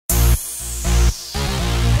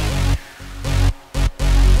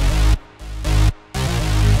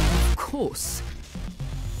course.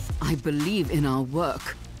 I believe in our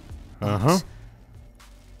work. Uh-huh.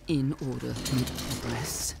 In order to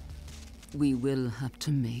progress, we will have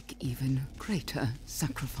to make even greater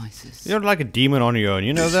sacrifices. You're like a demon on your own,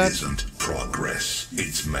 you know that? This isn't progress,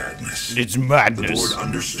 it's madness. It's madness. The board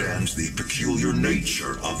understands the peculiar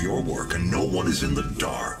nature of your work, and no one is in the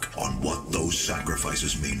dark on what those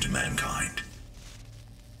sacrifices mean to mankind.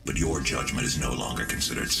 But your judgment is no longer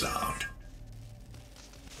considered sound.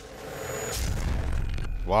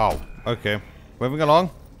 Wow, okay. Moving along.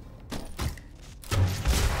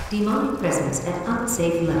 Demonic presence at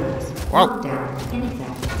unsafe levels. Wow. Lockdown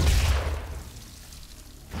ineffective.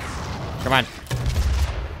 Come on.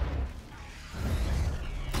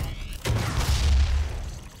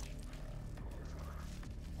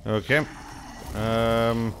 Okay.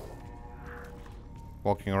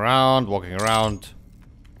 Walking around,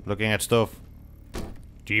 looking at stuff.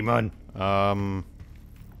 Demon. Yeah,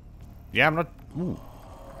 I'm not. Ooh.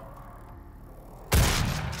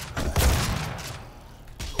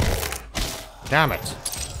 Damn it.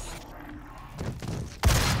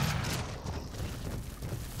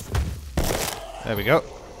 There we go.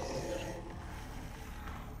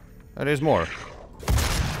 That is more.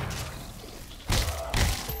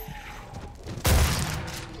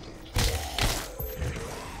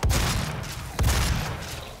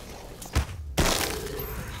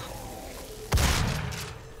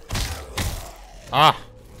 Ah!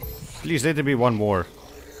 Please let there be one more.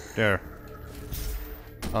 There.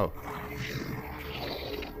 Oh.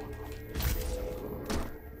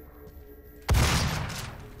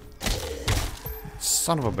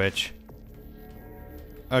 Son of a bitch.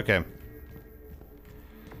 Okay.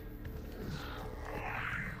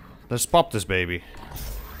 Let's pop this baby.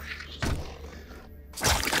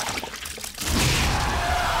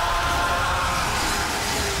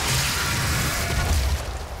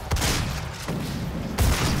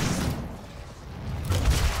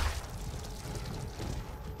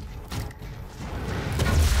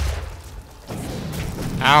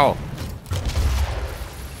 Ow.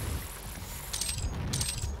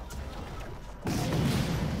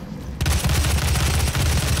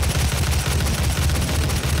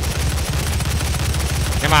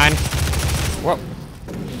 Come on. Whoa.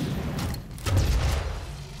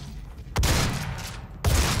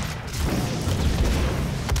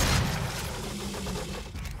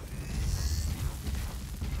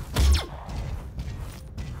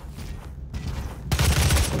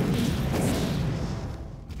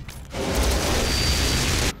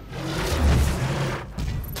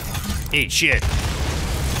 Eat shit.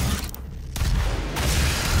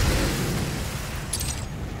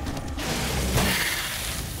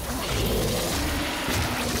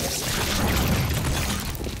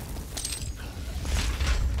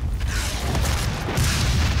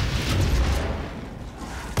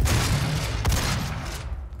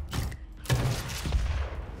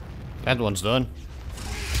 That one's done.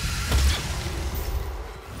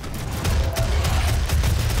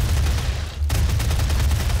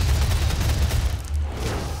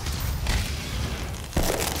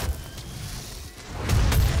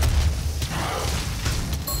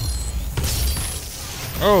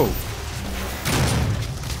 Oh.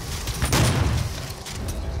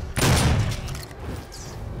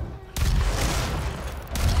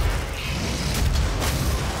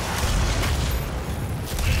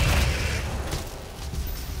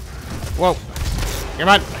 Whoa. Come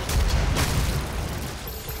on.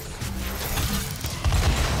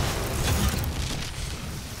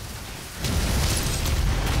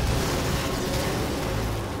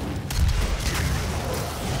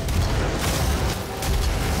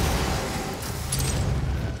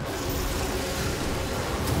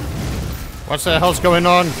 What the hell's going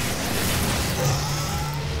on?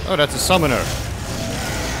 Oh, that's a summoner.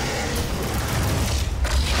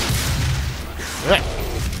 Ugh.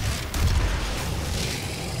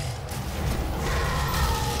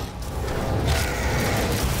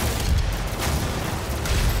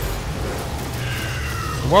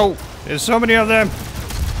 Whoa, there's so many of them.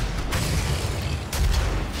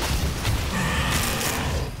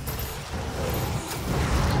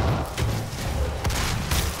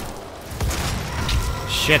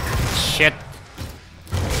 Shit, shit.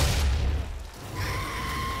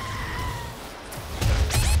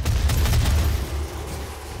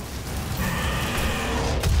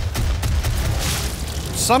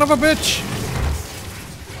 Son of a bitch!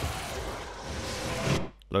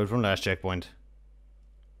 Load from last checkpoint.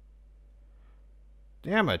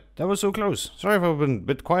 Damn it, that was so close. Sorry if I've been a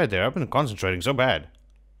bit quiet there. I've been concentrating so bad.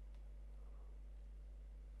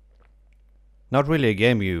 Not really a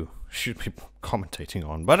game you should be commentating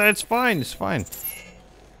on. But it's fine, it's fine.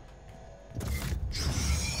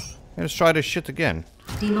 Let's try this shit again.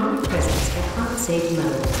 Demonic presence at unsafe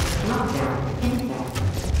levels. Lockdown in effect.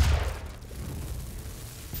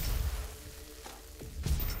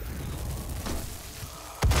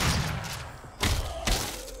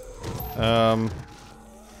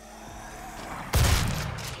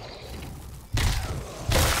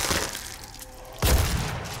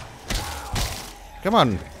 Come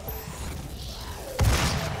on.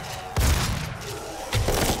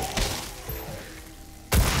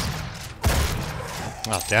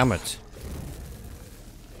 Ah, damn it.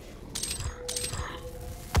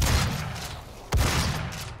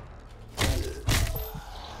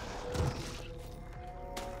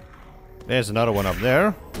 There's another one up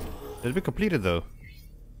there. Did we complete it though?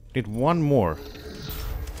 Need one more.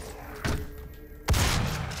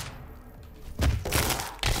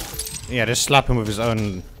 Yeah, just slap him with his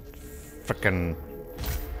own frickin'.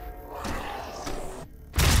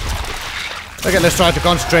 Okay, let's try to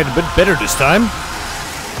concentrate a bit better this time.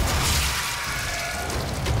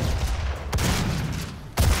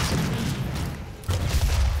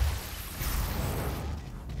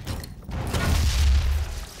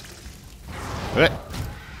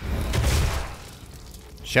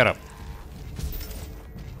 Shut up.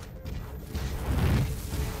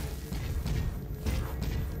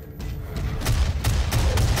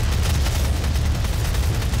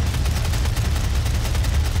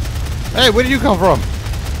 Hey, where did you come from?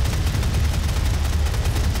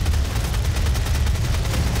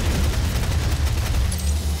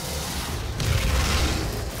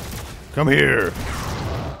 Come here.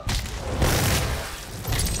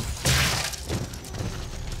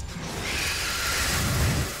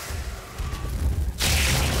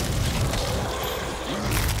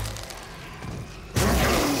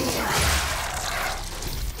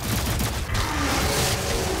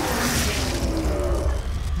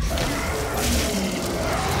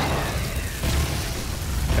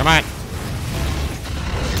 Come on.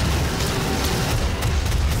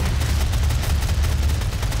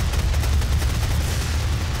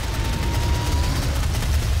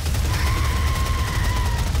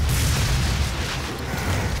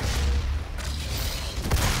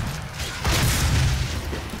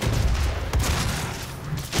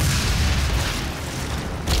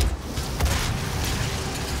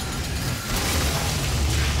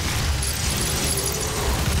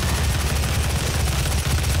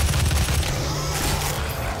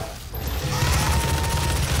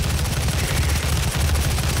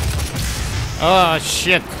 Oh,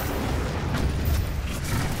 shit.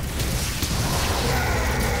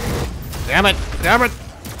 Damn it. Damn it.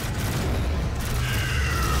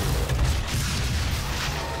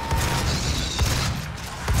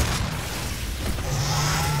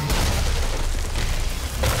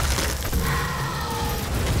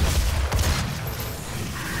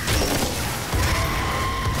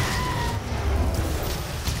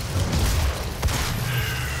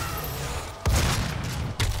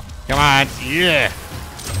 Come on, yeah.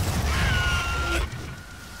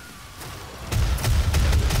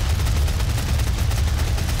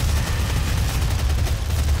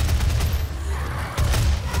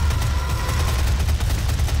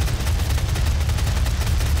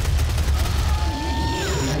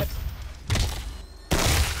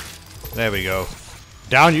 There we go.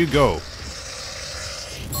 Down you go.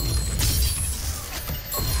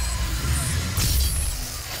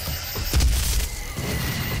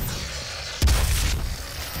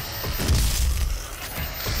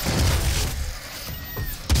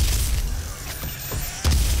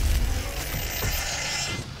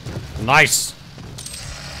 Nice!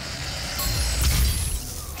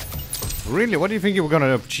 Really? What do you think you were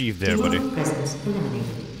gonna achieve there, buddy? Presence eliminated.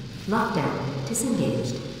 Lockdown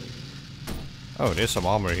disengaged. Oh, there's some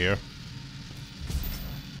armor here.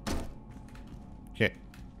 Okay.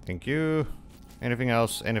 Thank you. Anything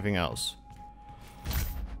else? Anything else?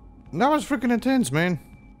 That was freaking intense, man.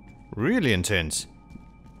 Really intense.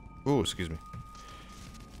 Oh, excuse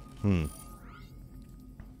me.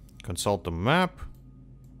 Consult the map.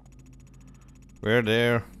 We're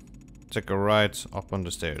there. Take a right up on the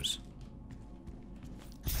stairs.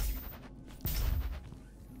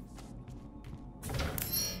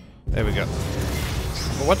 There we go.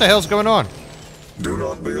 But what the hell's going on? Do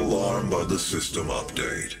not be alarmed by the system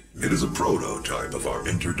update. It is a prototype of our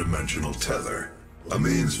interdimensional tether. A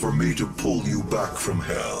means for me to pull you back from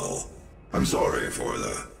hell. I'm sorry for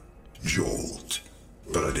the jolt,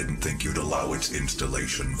 but I didn't think you'd allow its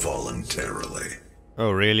installation voluntarily.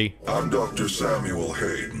 Oh, really? I'm Dr. Samuel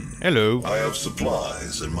Hayden. Hello. I have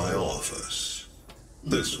supplies in my office.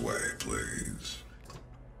 This way, please.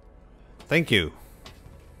 Thank you.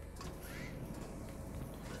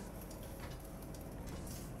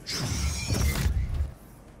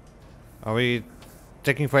 Are we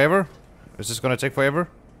taking forever? Is this gonna take forever?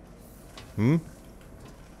 Hmm?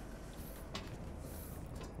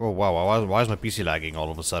 Oh wow, why is my PC lagging all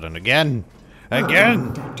of a sudden? Again!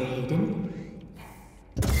 Again! Dr. Hayden.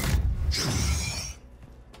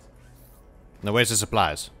 Now where's the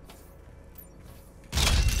supplies?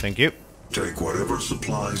 Thank you. Take whatever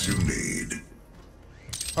supplies you need.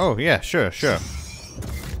 Oh yeah, sure.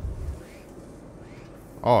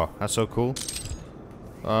 Oh, that's so cool.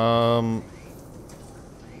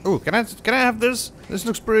 Oh, can I have this? This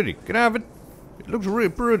looks pretty. Can I have it? It looks really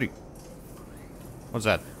pretty. What's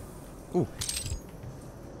that? Ooh.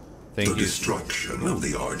 Thank you. The destruction of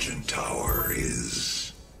the Argent Tower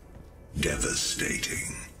is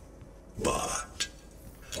devastating. But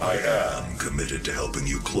I am committed to helping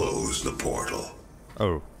you close the portal.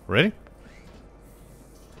 Oh, really?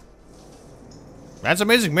 That's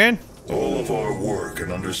amazing, man. All of our work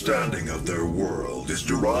and understanding of their world is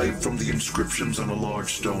derived from the inscriptions on a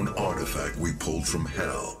large stone artifact we pulled from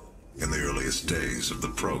Hell in the earliest days of the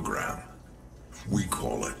program. We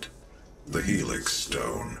call it the Helix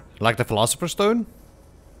Stone. Like the Philosopher's Stone?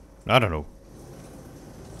 I don't know.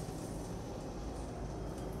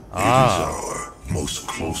 It is our most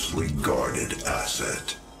closely guarded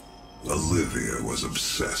asset. Olivia was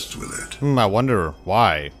obsessed with it. I wonder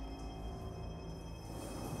why.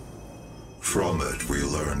 From it, we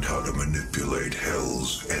learned how to manipulate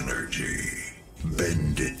Hell's energy,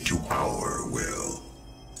 bend it to our will,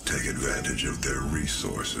 take advantage of their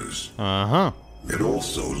resources. Uh-huh. It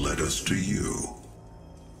also led us to you.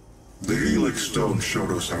 The Helix Stone showed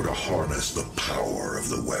us how to harness the power of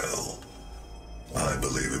the well. I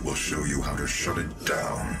believe it will show you how to shut it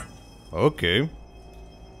down. Okay.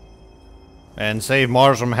 And save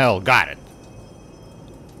Mars from hell. Got it.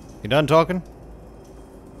 You done talking?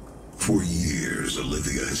 For years,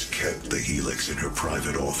 Olivia has kept the Helix in her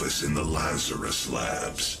private office in the Lazarus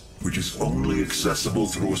Labs, which is only accessible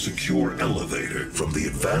through a secure elevator from the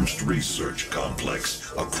Advanced Research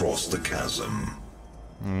Complex across the chasm.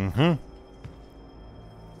 Mm-hmm.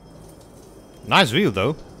 Nice view,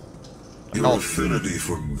 though. Your affinity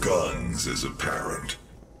for guns is apparent.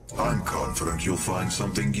 I'm confident you'll find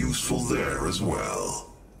something useful there as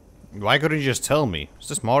well. Why couldn't you just tell me? Is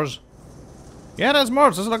this Mars? Yeah, that's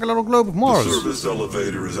Mars. That's like a little globe of Mars. The service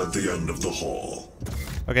elevator is at the end of the hall.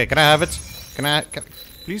 Okay, can I have it?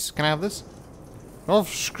 Please, can I have this? Oh,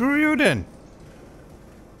 screw you then.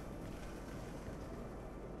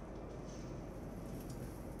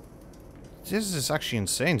 This is actually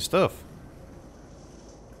insane stuff.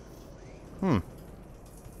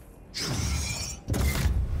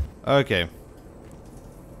 Okay.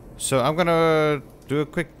 So I'm gonna do a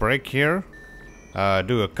quick break here.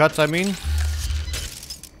 Do a cut, I mean.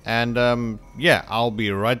 And, yeah, I'll be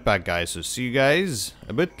right back, guys. So see you guys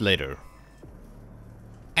a bit later.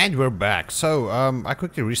 And we're back. So, I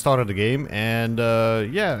quickly restarted the game. And,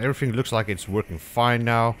 yeah, everything looks like it's working fine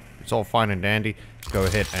now. It's all fine and dandy. Let's go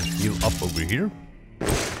ahead and heal up over here.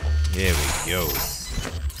 There we go.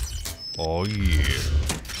 Oh, yeah.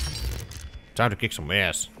 Time to kick some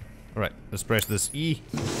ass. Alright, let's press this E.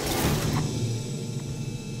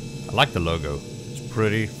 I like the logo. It's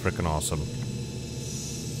pretty freaking awesome.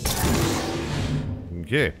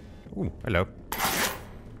 Okay. Ooh, hello.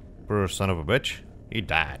 Poor son of a bitch. He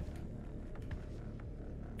died.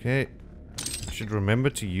 Okay. I should remember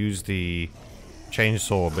to use the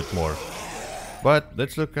chainsaw a bit more. But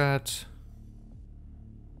let's look at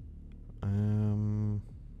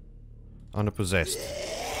Unpossessed.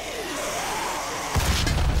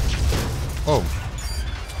 Oh.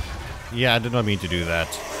 Yeah, I did not mean to do that.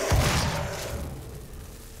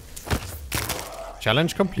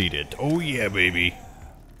 Challenge completed. Oh yeah, baby.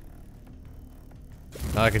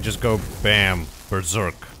 Now I can just go bam,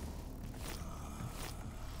 berserk.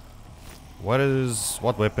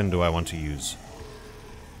 What weapon do I want to use?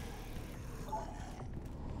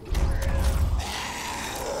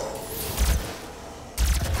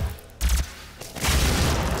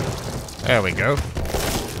 There we go.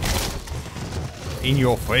 In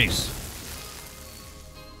your face.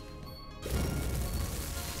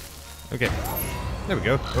 Okay. There we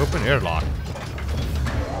go. Open airlock.